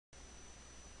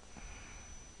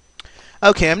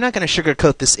Okay, I'm not going to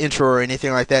sugarcoat this intro or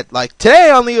anything like that, like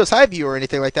today on Leo's High View or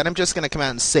anything like that. I'm just going to come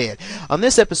out and say it. On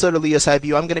this episode of Leo's High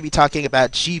View, I'm going to be talking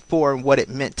about G4 and what it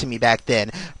meant to me back then,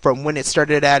 from when it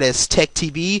started out as Tech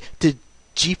TV to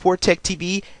G4 Tech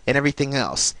TV and everything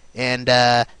else. And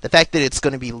the fact that it's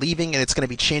going to be leaving and it's going to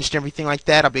be changed and everything like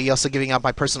that. I'll be also giving out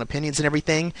my personal opinions and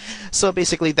everything. So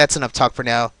basically, that's enough talk for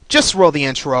now. Just roll the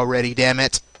intro already, damn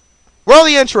it. Roll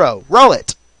the intro! Roll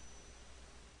it!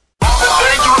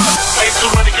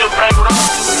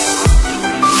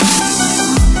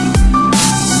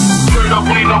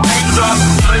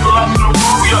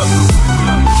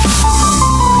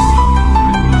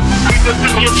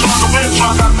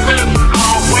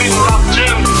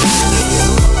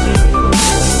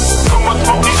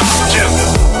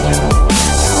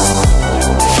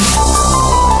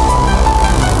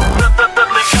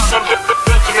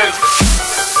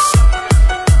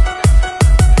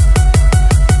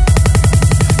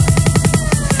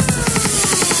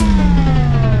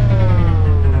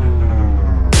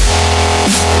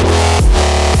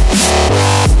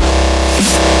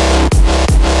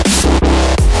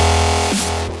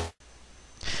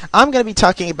 I'm going to be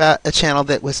talking about a channel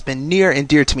that has been near and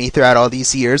dear to me throughout all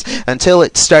these years until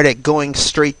it started going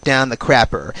straight down the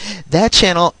crapper. That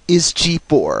channel is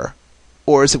G4,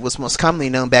 or as it was most commonly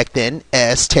known back then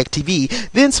as Tech TV,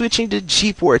 then switching to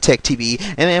G4 Tech TV,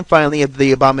 and then finally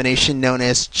the abomination known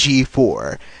as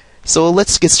G4. So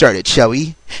let's get started, shall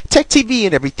we? Tech TV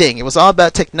and everything. It was all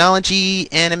about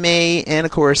technology, anime, and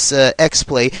of course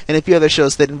X-Play, and a few other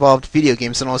shows that involved video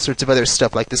games and all sorts of other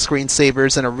stuff like the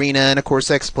Screensavers and Arena, and of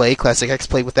course X-Play, classic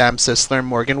X-Play with Adam Sessler and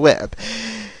Morgan Webb.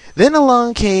 Then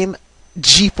along came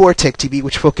G4 Tech TV,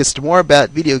 which focused more about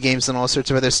video games and all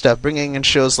sorts of other stuff, bringing in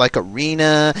shows like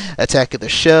Arena, Attack of the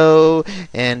Show,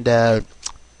 and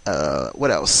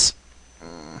what else?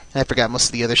 I forgot most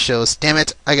of the other shows. Damn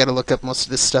it, I gotta look up most of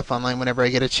this stuff online whenever I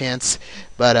get a chance.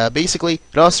 But basically,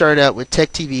 it all started out with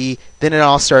Tech TV, then it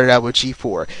all started out with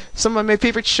G4. Some of my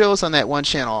favorite shows on that one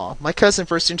channel. My cousin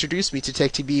first introduced me to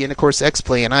Tech TV and of course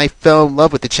X-Play, and I fell in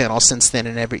love with the channel since then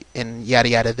and yada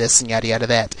yada this and yada yada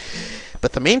that.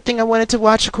 But the main thing I wanted to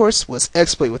watch, of course, was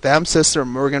X-Play with Adam Sessler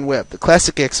and Morgan Webb, the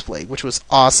classic X-Play, which was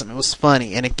awesome. It was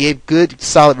funny, and it gave good,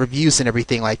 solid reviews and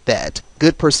everything like that.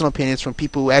 Good personal opinions from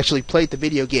people who actually played the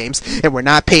video games and were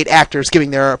not paid actors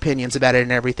giving their opinions about it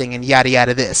and everything, and yada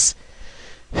yada this.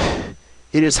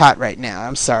 It is hot right now.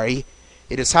 I'm sorry.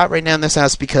 It is hot right now in this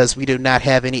house because we do not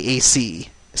have any AC,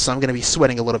 so I'm going to be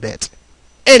sweating a little bit.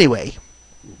 Anyway,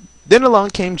 then along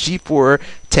came G4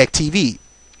 Tech TV,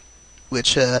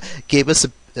 which gave us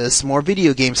some more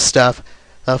video game stuff,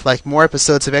 of like more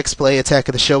episodes of X-Play, Attack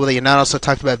of the Show, where they not also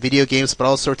talked about video games, but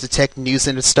all sorts of tech news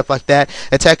and stuff like that.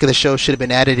 Attack of the Show should have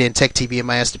been added in Tech TV, in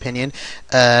my honest opinion.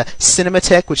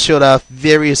 Cinematech, which showed off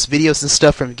various videos and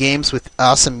stuff from games with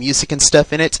awesome music and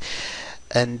stuff in it.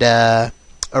 And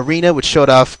Arena, which showed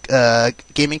off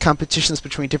gaming competitions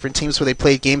between different teams where they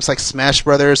played games like Smash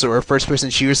Brothers or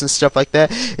first-person shooters and stuff like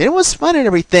that. And it was fun and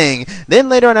everything. Then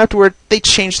later on afterward, they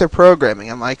changed their programming.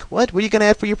 I'm like, what? What are you going to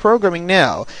add for your programming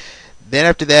now? Then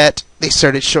after that, they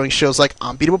started showing shows like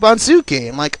Unbeatable Banzuke.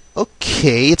 I'm like,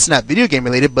 okay, it's not video game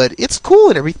related, but it's cool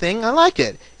and everything. I like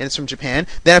it. And it's from Japan.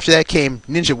 Then after that came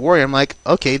Ninja Warrior. I'm like,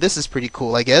 okay, this is pretty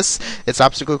cool, I guess. It's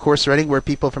obstacle course running where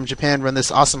people from Japan run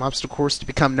this awesome obstacle course to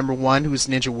become #1, who's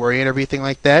Ninja Warrior and everything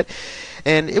like that.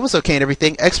 And it was okay and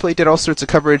everything. X-Play did all sorts of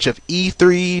coverage of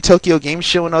E3, Tokyo Game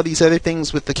Show, and all these other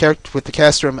things with the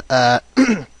cast from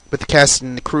with the cast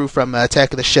and the crew from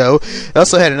Attack of the Show. It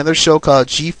also had another show called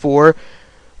G4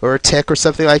 or Tech or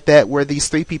something like that, where these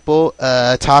three people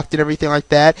talked and everything like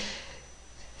that,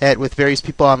 with various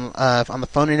people on the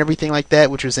phone and everything like that,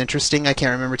 which was interesting. I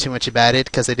can't remember too much about it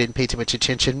because I didn't pay too much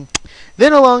attention.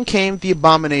 Then along came the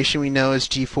abomination we know as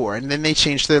G4, and then they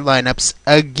changed their lineups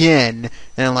again.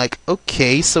 And I'm like,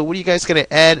 okay, so what are you guys gonna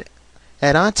add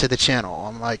on to the channel?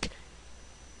 I'm like,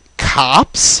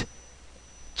 cops?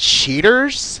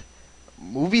 Cheaters,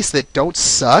 movies that don't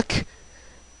suck,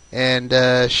 and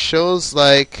shows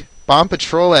like Bomb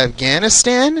Patrol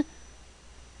Afghanistan?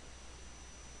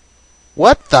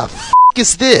 What the f***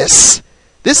 is this?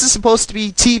 This is supposed to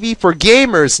be TV for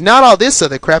gamers, not all this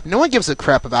other crap. No one gives a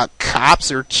crap about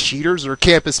cops or cheaters or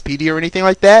Campus PD or anything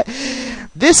like that.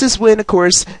 This is when, of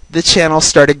course, the channel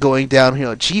started going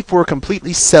downhill. G4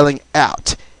 completely selling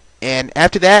out. And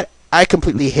after that, I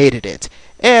completely hated it.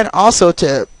 And also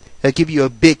to give you a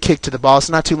big kick to the balls,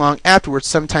 not too long afterwards,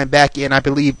 sometime back in, I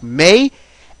believe, May,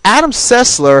 Adam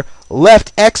Sessler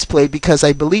left X-Play because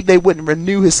I believe they wouldn't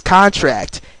renew his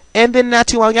contract. And then not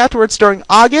too long afterwards, during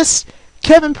August,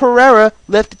 Kevin Pereira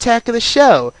left Attack of the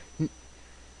Show.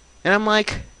 And I'm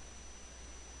like,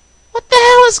 What the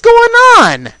hell is going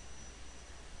on?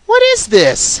 What is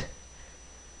this?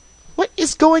 What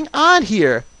is going on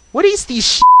here? What is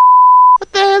these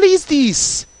What the hell is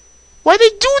this? Why they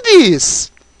do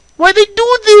this? Why they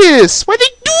do this? Why they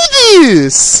do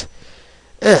this?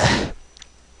 Ugh.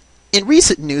 In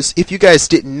recent news, if you guys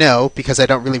didn't know, because I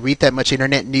don't really read that much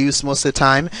internet news most of the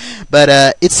time,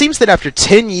 but it seems that after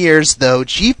 10 years, though,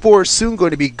 G4 is soon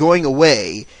going to be going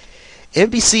away.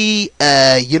 NBC,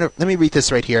 let me read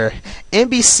this right here.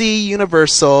 NBC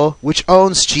Universal, which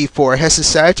owns G4, has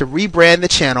decided to rebrand the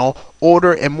channel,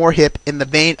 older and more hip, in the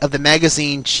vein of the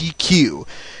magazine GQ.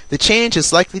 The change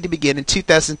is likely to begin in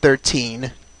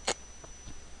 2013.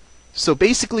 So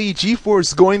basically, G4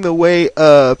 is going the way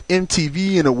of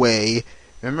MTV in a way.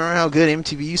 Remember how good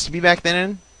MTV used to be back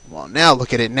then? Well, now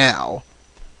look at it now.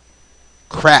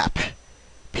 Crap.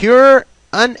 Pure,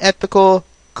 unethical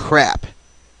crap.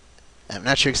 I'm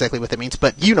not sure exactly what that means,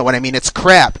 but you know what I mean. It's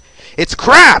crap. It's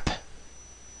crap!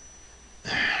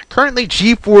 Currently,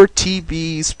 G4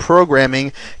 TV's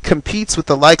programming competes with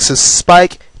the likes of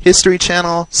Spike, History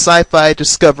Channel, Sci-Fi,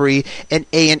 Discovery, and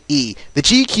A&E. The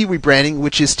GQ rebranding,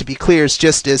 which is to be clear is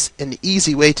just as an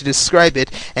easy way to describe it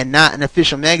and not an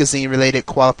official magazine-related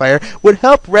qualifier, would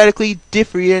help radically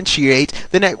differentiate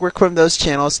the network from those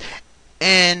channels,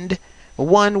 and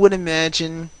one would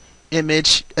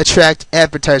attract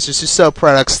advertisers who sell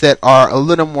products that are a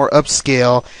little more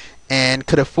upscale and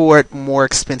could afford more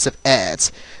expensive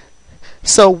ads.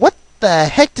 So what the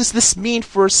heck does this mean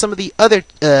for some of the other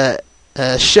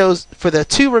shows, for the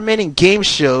two remaining game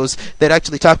shows that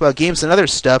actually talk about games and other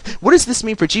stuff? What does this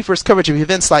mean for G4's coverage of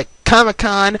events like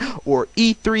Comic-Con or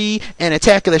E3 and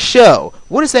Attack of the Show?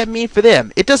 What does that mean for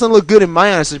them? It doesn't look good in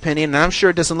my honest opinion, and I'm sure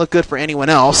it doesn't look good for anyone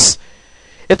else.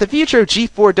 If the future of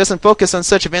G4 doesn't focus on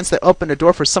such events that open the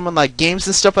door for someone like games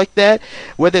and stuff like that,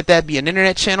 whether that be an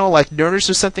internet channel like Nerders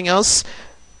or something else,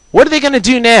 what are they going to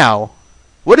do now?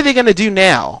 What are they going to do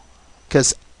now?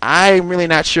 Because I'm really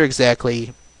not sure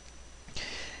exactly.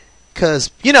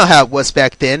 Because you know how it was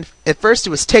back then. At first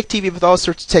it was Tech TV with all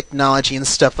sorts of technology and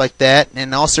stuff like that,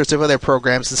 and all sorts of other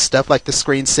programs and stuff like the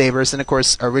Screensavers, and of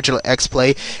course original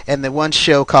X-Play, and the one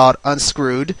show called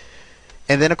Unscrewed.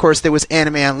 And then of course there was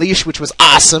Anime Unleashed, which was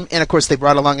awesome, and of course they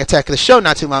brought along Attack of the Show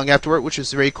not too long afterward, which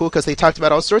was very cool because they talked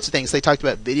about all sorts of things. They talked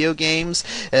about video games,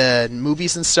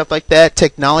 movies and stuff like that,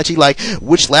 technology like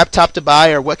which laptop to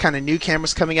buy or what kind of new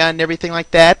cameras coming out and everything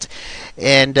like that,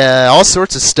 and all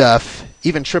sorts of stuff.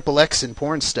 Even XXX and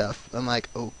porn stuff. I'm like,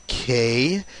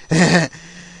 okay. And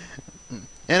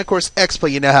of course, X-Play,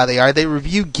 you know how they are. They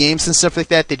review games and stuff like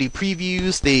that. They do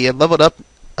previews. They leveled up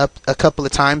a couple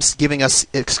of times, giving us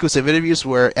exclusive interviews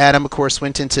where Adam, of course,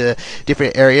 went into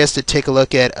different areas to take a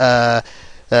look at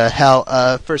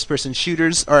how first-person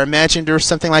shooters are imagined or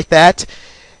something like that.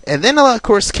 And then, of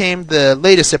course, came the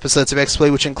latest episodes of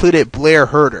X-Play, which included Blair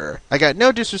Herter. I got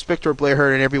no disrespect for Blair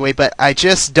Herter in every way, but I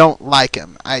just don't like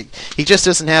him. He just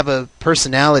doesn't have a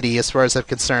personality as far as I'm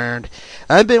concerned.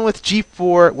 I've been with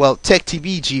G4, well, Tech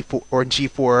TV G4, or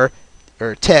G4,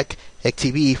 or Tech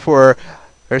TV,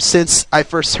 or since I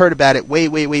first heard about it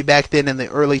way back then in the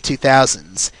early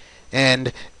 2000s.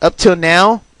 And up till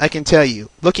now, I can tell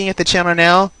you, looking at the channel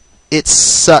now, it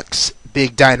sucks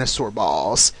big dinosaur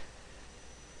balls.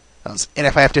 And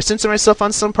if I have to censor myself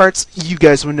on some parts, you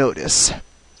guys will notice.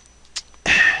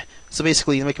 So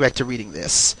basically, let me get back to reading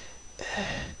this.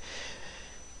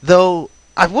 Though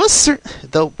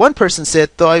one person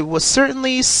said, though I was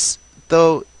certainly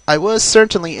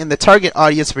in the target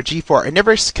audience for G4, I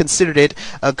never considered it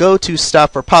a go-to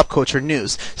stop for pop culture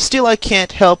news. Still, I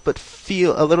can't help but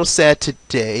feel a little sad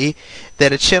today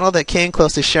that a channel that came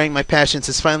close to sharing my passions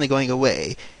is finally going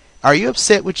away. Are you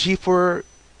upset with G4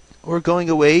 or going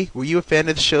away? Were you a fan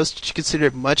of the shows? Did you consider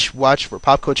it much watch for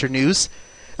pop culture news?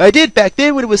 I did back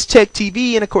then when it was Tech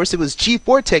TV, and of course it was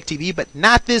G4 Tech TV, but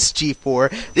not this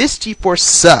G4. This G4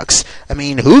 sucks. I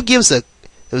mean, who gives a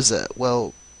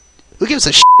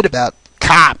shit about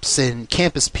cops and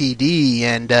Campus PD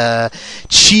and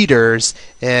cheaters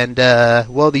and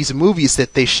these movies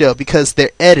that they show because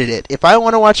they're edited. If I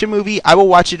want to watch a movie, I will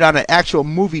watch it on an actual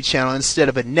movie channel instead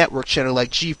of a network channel like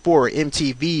G4 or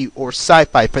MTV or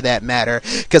Sci-Fi for that matter,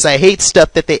 because I hate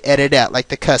stuff that they edit out, like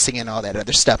the cussing and all that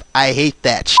other stuff. I hate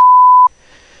that shit.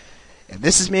 And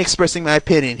this is me expressing my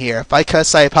opinion here. If I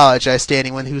cuss, I apologize to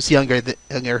anyone who's younger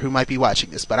who might be watching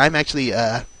this, but I'm actually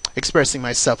expressing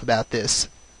myself about this.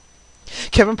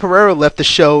 Kevin Pereira left the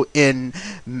show in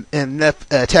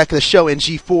Attack of the Show in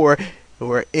G4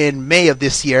 or in May of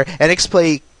this year, and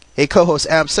X-Play co-host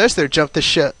Adam Sessler jumped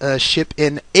the ship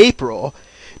in April.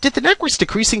 Did the network's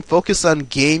decreasing focus on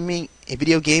gaming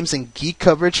video games and geek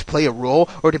coverage play a role,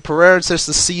 or did Pereira just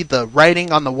to see the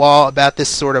writing on the wall about this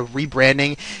sort of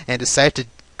rebranding and decide to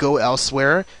go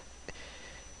elsewhere?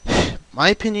 My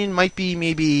opinion might be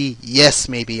maybe yes,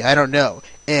 maybe, I don't know.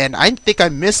 And I think I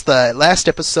missed the last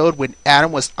episode when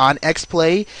Adam was on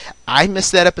X-Play. I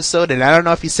missed that episode, and I don't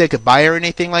know if he said goodbye or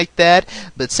anything like that.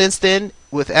 But since then,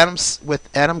 with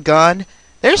Adam gone,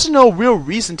 there's no real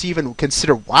reason to even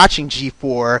consider watching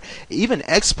G4. Even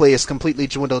X-Play is completely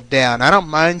dwindled down. I don't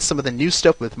mind some of the new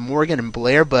stuff with Morgan and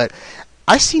Blair, but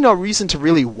I see no reason to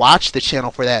really watch the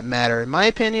channel for that matter. In my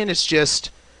opinion, it's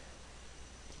just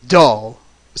dull.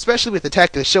 Especially with Attack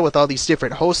of the Show with all these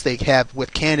different hosts they have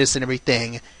with Candace and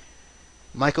everything.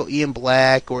 Michael Ian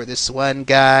Black or this one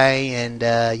guy and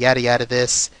yada yada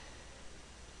this.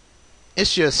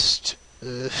 It's just...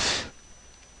 I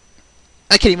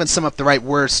can't even sum up the right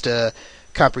words to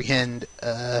comprehend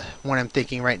what I'm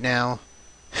thinking right now.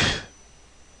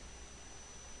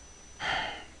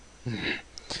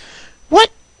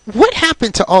 What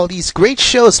happened to all these great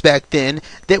shows back then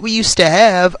that we used to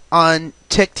have on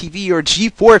Tech TV or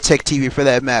G4 Tech TV for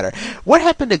that matter? What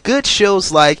happened to good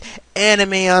shows like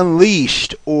Anime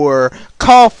Unleashed or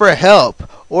Call for Help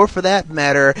or for that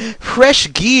matter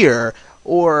Fresh Gear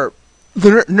or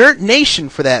Nerd Nation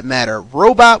for that matter,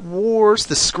 Robot Wars,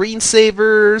 The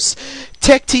Screensavers,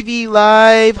 Tech TV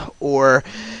Live or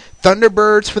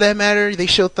Thunderbirds for that matter? They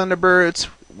show Thunderbirds.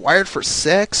 Wired for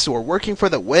Sex or Working for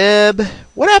the Web.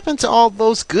 What happened to all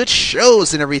those good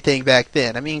shows and everything back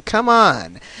then? I mean, come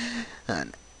on.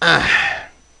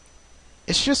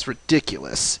 It's just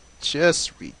ridiculous.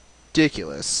 Just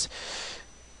ridiculous.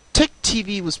 Tech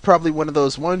TV was probably one of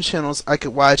those one channels I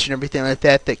could watch and everything like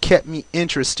that that kept me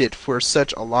interested for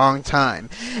such a long time.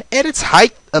 At its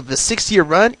height of the 6-year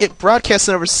run, it broadcast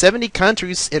in over 70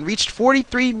 countries and reached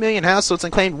 43 million households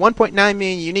and claimed 1.9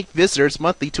 million unique visitors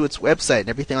monthly to its website and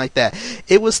everything like that.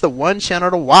 It was the one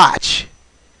channel to watch.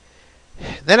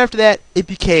 Then after that, it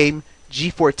became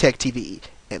G4 Tech TV.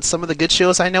 And some of the good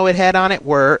shows I know it had on it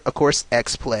were, of course,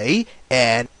 X-Play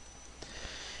and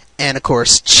of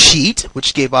course Cheat,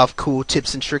 which gave off cool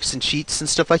tips and tricks and cheats and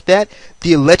stuff like that.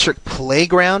 The Electric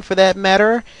Playground for that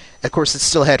matter. Of course, it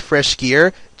still had Fresh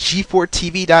Gear.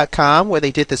 G4TV.com, where they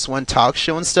did this one talk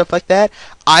show and stuff like that.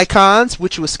 Icons,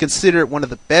 which was considered one of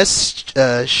the best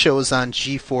shows on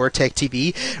G4 Tech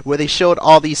TV, where they showed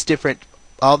all the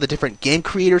different game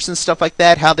creators and stuff like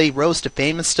that, how they rose to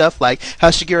fame and stuff, like how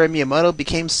Shigeru Miyamoto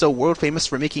became so world famous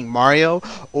for making Mario,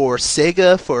 or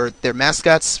Sega for their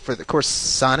mascots for, of course,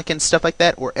 Sonic and stuff like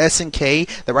that, or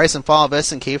SNK, the rise and fall of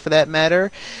SNK for that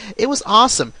matter. It was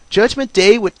awesome. Judgment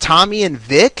Day with Tommy and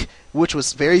Vic, which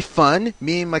was very fun.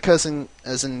 Me and my cousin,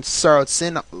 as in Sorrow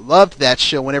Sin, loved that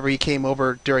show whenever he came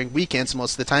over during weekends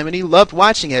most of the time, and he loved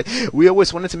watching it. We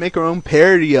always wanted to make our own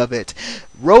parody of it.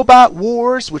 Robot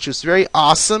Wars, which was very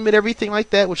awesome and everything like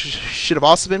that, which should have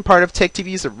also been part of Tech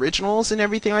TV's originals and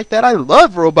everything like that. I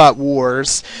love Robot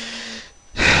Wars.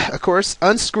 Of course,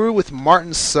 Unscrew with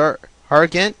Martin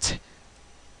Sargent.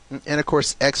 And of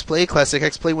course, X-Play, classic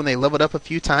X-Play when they leveled up a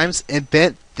few times.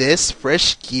 Invent This,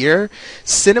 Fresh Gear,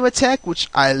 Cinematech, which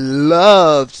I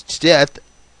loved to death,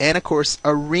 and of course,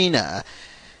 Arena.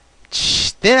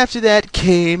 Then after that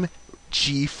came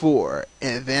G4,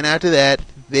 and then after that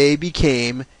they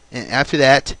became, and after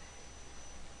that,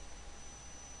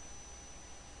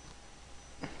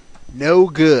 no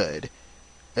good.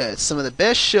 Some of the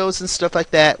best shows and stuff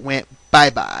like that went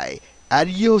bye-bye.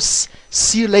 Adios,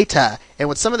 see you later. And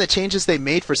with some of the changes they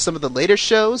made for some of the later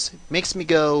shows, makes me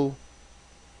go,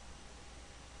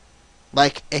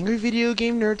 like Angry Video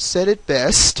Game Nerd said it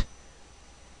best,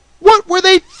 what were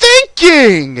they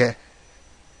thinking?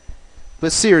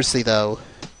 But seriously though,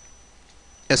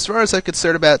 as far as I'm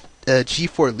concerned about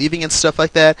G4 leaving and stuff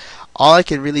like that, all I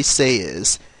can really say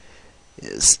is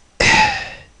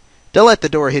don't let the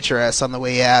door hit your ass on the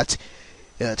way out.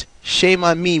 Shame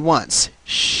on me once,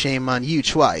 shame on you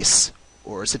twice.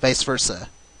 Or is it vice versa?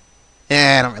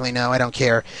 I don't really know, I don't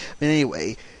care. But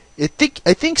anyway, I think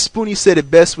Spoonie said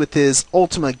it best with his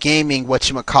Ultima Gaming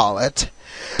whatchamacallit.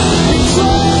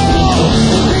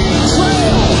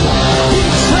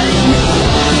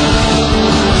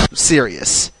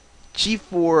 Serious.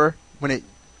 G4, when it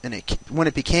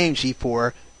became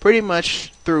G4, pretty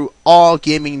much threw all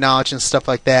gaming knowledge and stuff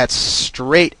like that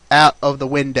straight out of the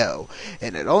window.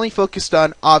 And it only focused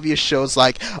on obvious shows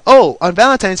like, oh, on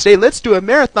Valentine's Day, let's do a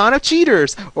marathon of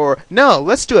Cheaters. Or, no,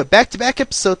 let's do a back-to-back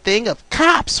episode thing of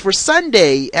Cops for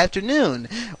Sunday afternoon.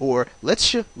 Or,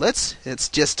 let's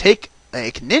just take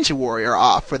like Ninja Warrior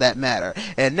off, for that matter.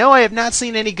 And no, I have not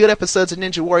seen any good episodes of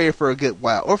Ninja Warrior for a good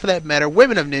while, or for that matter,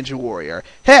 Women of Ninja Warrior.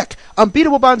 Heck,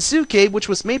 Unbeatable Banzuke, which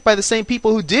was made by the same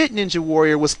people who did Ninja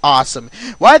Warrior, was awesome.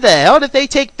 Why the hell did they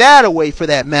take that away, for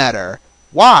that matter?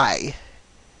 Why?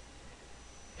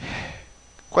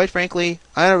 Quite frankly,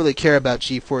 I don't really care about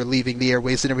G4 leaving the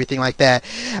airways and everything like that.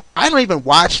 I don't even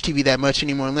watch TV that much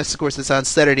anymore, unless, of course, it's on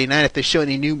Saturday night if they show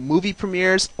any new movie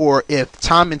premieres, or if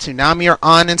Tom and Toonami are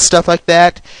on and stuff like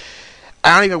that.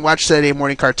 I don't even watch Saturday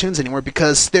morning cartoons anymore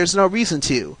because there's no reason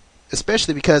to.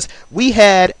 Especially because we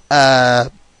had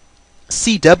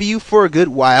CW for a good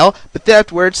while, but then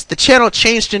afterwards the channel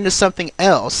changed into something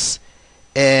else.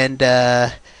 And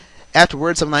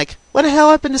afterwards I'm like, what the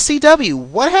hell happened to CW?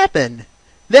 What happened?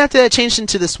 Then after that, changed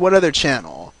into this one other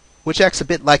channel, which acts a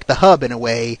bit like the Hub in a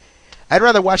way. I'd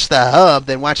rather watch the Hub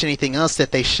than watch anything else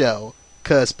that they show.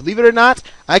 Because, believe it or not,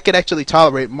 I could actually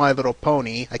tolerate My Little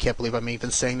Pony. I can't believe I'm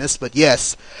even saying this, but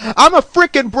yes. I'm a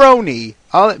frickin' brony!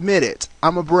 I'll admit it.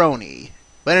 I'm a brony.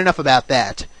 But enough about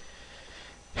that.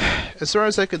 As far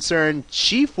as I'm concerned,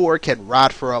 G4 can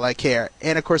rot for all I care.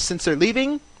 And of course, since they're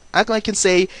leaving, all I can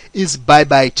say is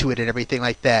bye-bye to it and everything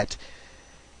like that.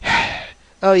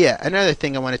 Oh yeah, another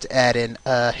thing I wanted to add in.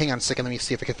 Hang on a second, let me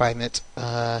see if I can find it.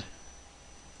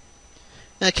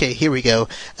 Okay, here we go.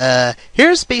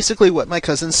 Here's basically what my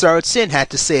cousin Sarah Sin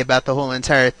had to say about the whole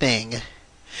entire thing.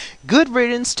 Good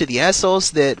riddance to the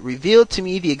assholes that revealed to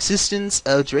me the existence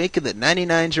of Drake and the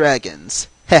 99 Dragons.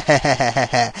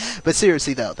 But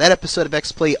seriously though, that episode of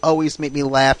X-Play always made me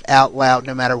laugh out loud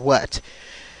no matter what.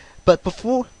 But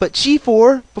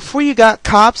G4, before you got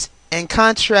cops and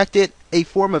contracted a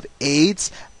form of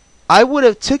AIDS, I would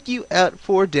have took you out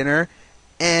for dinner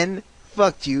and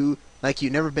fucked you like you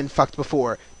never been fucked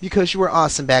before, because you were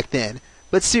awesome back then.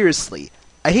 But seriously,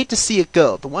 I hate to see it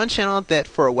go. The one channel that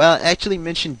for a while actually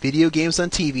mentioned video games on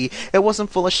TV and wasn't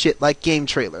full of shit like game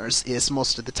trailers is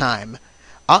most of the time.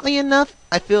 Oddly enough,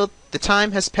 I feel the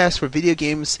time has passed for video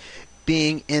games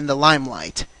being in the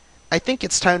limelight. I think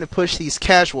it's time to push these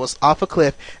casuals off a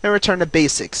cliff and return to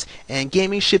basics, and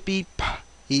gaming should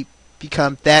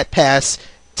become that past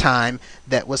time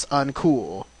that was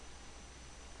uncool.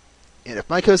 And if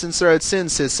my cousin Sarah Sin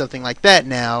says something like that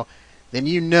now, then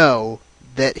you know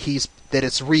that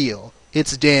it's real.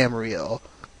 It's damn real.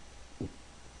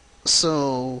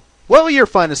 So, what were your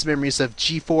fondest memories of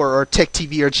G4 or Tech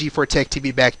TV or G4 Tech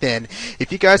TV back then?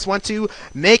 If you guys want to,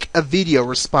 make a video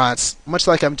response, much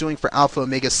like I'm doing for Alpha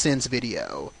Omega Sin's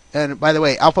video. And by the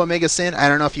way, Alpha Omega Sin, I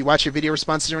don't know if you watch your video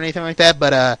responses or anything like that,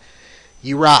 but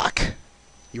you rock.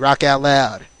 You rock out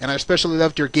loud. And I especially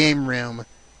loved your game room.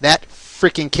 That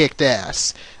freaking kicked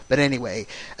ass. But anyway,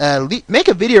 make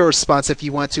a video response if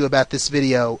you want to about this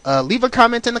video. Leave a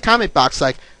comment in the comment box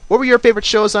like, what were your favorite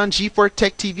shows on G4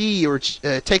 Tech TV or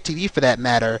Tech TV for that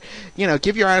matter? You know,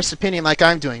 give your honest opinion like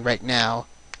I'm doing right now.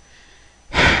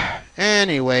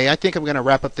 Anyway, I think I'm going to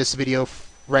wrap up this video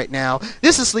right now.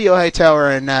 This is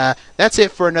LeoHightower, and that's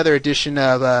it for another edition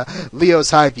of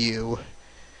Leo's High View.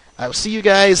 I will see you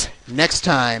guys next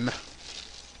time.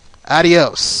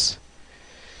 Adios.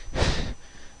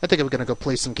 I think I'm gonna go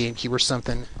play some GameCube or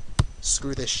something.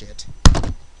 Screw this shit.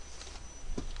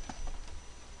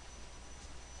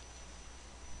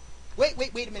 Wait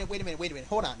a minute.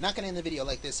 Hold on. Not gonna end the video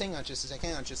like this. Hang on just a second.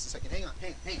 Hang on.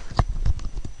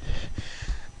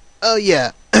 Oh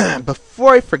yeah.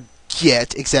 Before I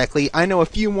forget exactly, I know a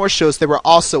few more shows that were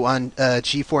also on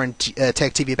G4 and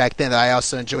Tech TV back then that I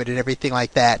also enjoyed and everything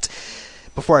like that.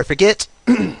 Before I forget,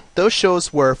 those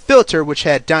shows were Filter, which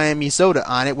had Diane Mizoda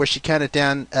on it, where she counted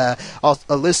down a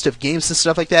list of games and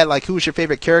stuff like that, like who's your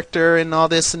favorite character and all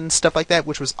this and stuff like that,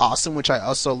 which was awesome, which I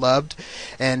also loved.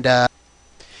 And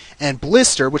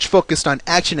Blister, which focused on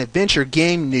action-adventure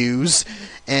game news,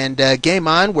 and Game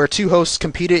On, where two hosts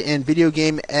competed in video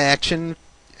game action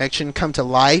come to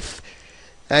life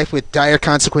with dire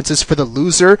consequences for the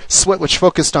loser. Sweat, which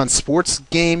focused on sports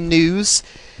game news.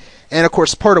 And of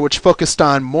course Portal, which focused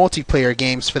on multiplayer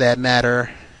games for that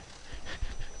matter.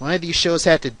 Why these shows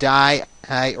had to die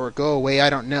or go away, I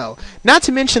don't know. Not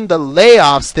to mention the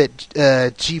layoffs that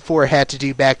G4 had to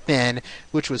do back then,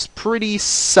 which was pretty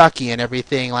sucky and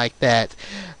everything like that.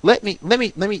 Let me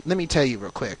tell you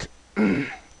real quick.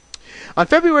 On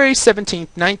February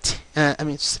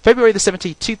 17th, February the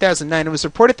 17th, 2009, it was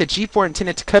reported that G4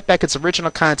 intended to cut back its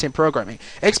original content programming.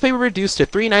 X-Play would be reduced to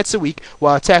 3 nights a week,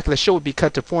 while Attack of the Show would be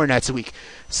cut to 4 nights a week.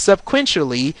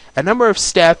 Subsequently, a number of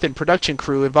staff and production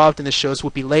crew involved in the shows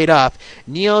would be laid off.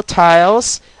 Neil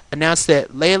Tiles announced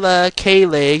that Layla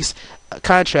K-Leg's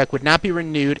contract would not be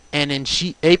renewed, and in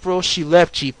April she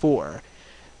left G4.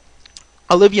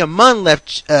 Olivia Munn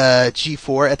left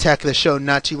G4, Attack of the Show,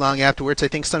 not too long afterwards, I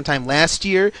think sometime last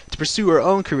year, to pursue her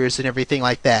own careers and everything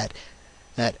like that.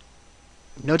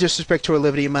 No disrespect to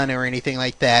Olivia Munn or anything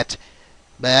like that,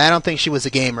 but I don't think she was a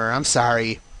gamer. I'm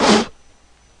sorry.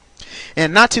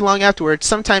 And not too long afterwards,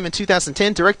 sometime in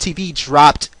 2010, DirecTV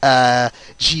dropped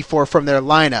G4 from their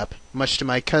lineup, much to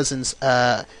my cousin's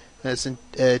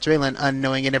Draylon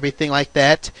unknowing and everything like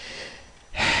that.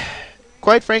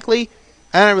 Quite frankly,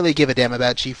 I don't really give a damn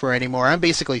about G4 anymore. I'm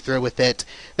basically through with it.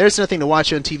 There's nothing to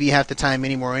watch on TV half the time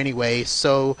anymore anyway,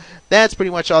 so that's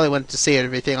pretty much all I wanted to say and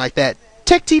everything like that.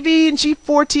 Tech TV and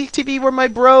G4 Tech TV were my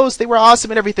bros. They were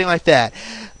awesome and everything like that.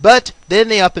 But then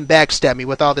they up and backstabbed me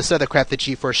with all this other crap that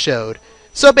G4 showed.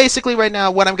 So basically right now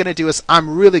what I'm going to do is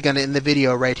I'm really going to end the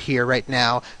video right here, right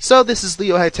now. So this is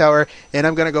LeoHightower, and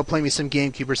I'm going to go play me some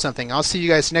GameCube or something. I'll see you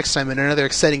guys next time in another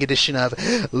exciting edition of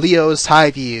Leo's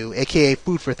High View, aka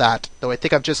Food for Thought. Though I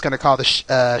think I'm just going to call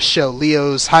the show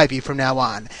Leo's High View from now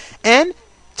on. And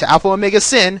to Alpha Omega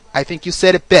Sin, I think you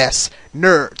said it best.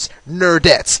 Nerds,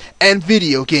 nerdettes, and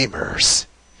video gamers.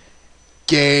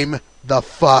 Game the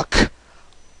fuck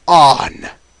on.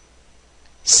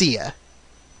 See ya.